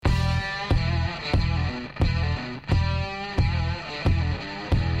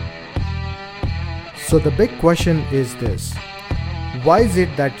So the big question is this: why is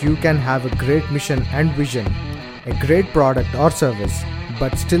it that you can have a great mission and vision, a great product or service,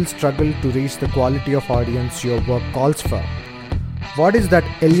 but still struggle to reach the quality of audience your work calls for? What is that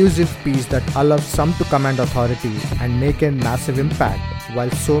elusive piece that allows some to command authority and make a massive impact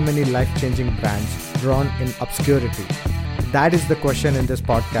while so many life-changing brands drown in obscurity? That is the question in this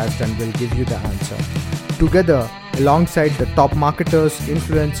podcast, and we'll give you the answer. Together, alongside the top marketers,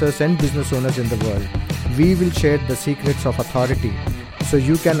 influencers, and business owners in the world, we will share the secrets of authority so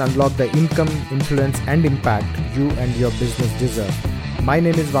you can unlock the income, influence, and impact you and your business deserve. My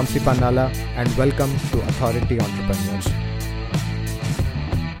name is Vamsi Pannala, and welcome to Authority Entrepreneurs.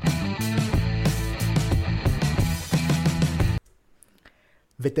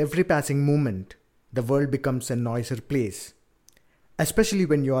 With every passing moment, the world becomes a noisier place. Especially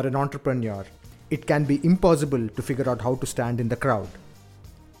when you are an entrepreneur, it can be impossible to figure out how to stand in the crowd.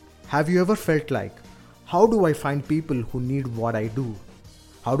 Have you ever felt like, how do I find people who need what I do?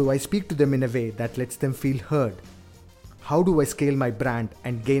 How do I speak to them in a way that lets them feel heard? How do I scale my brand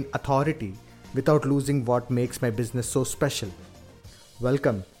and gain authority without losing what makes my business so special?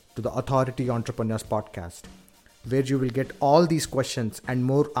 Welcome to the Authority Entrepreneurs Podcast, where you will get all these questions and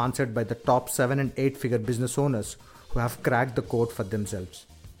more answered by the top 7 and 8 figure business owners who have cracked the code for themselves.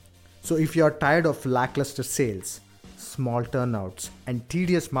 So if you are tired of lackluster sales, small turnouts, and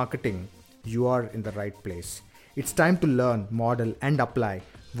tedious marketing, you are in the right place. It's time to learn, model, and apply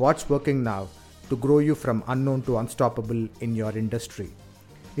what's working now to grow you from unknown to unstoppable in your industry.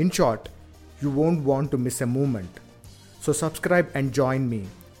 In short, you won't want to miss a moment. So subscribe and join me,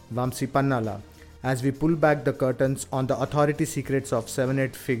 Vamsi Pannala, as we pull back the curtains on the authority secrets of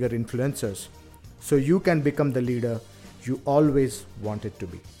 7-8 figure influencers so you can become the leader you always wanted to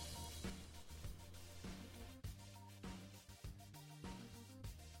be.